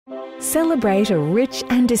Celebrate a rich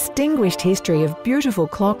and distinguished history of beautiful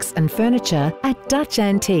clocks and furniture at Dutch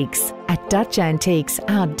Antiques. At Dutch Antiques,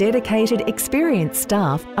 our dedicated, experienced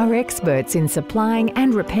staff are experts in supplying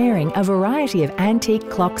and repairing a variety of antique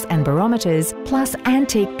clocks and barometers, plus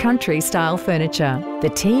antique country-style furniture. The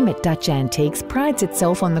team at Dutch Antiques prides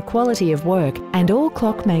itself on the quality of work, and all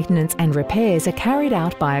clock maintenance and repairs are carried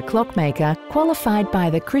out by a clockmaker qualified by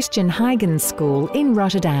the Christian Huygens School in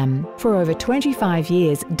Rotterdam. For over 25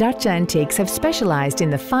 years, Dutch Antiques have specialised in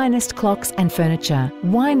the finest clocks and furniture.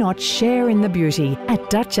 Why not share in the beauty at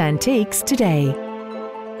Dutch Antiques today?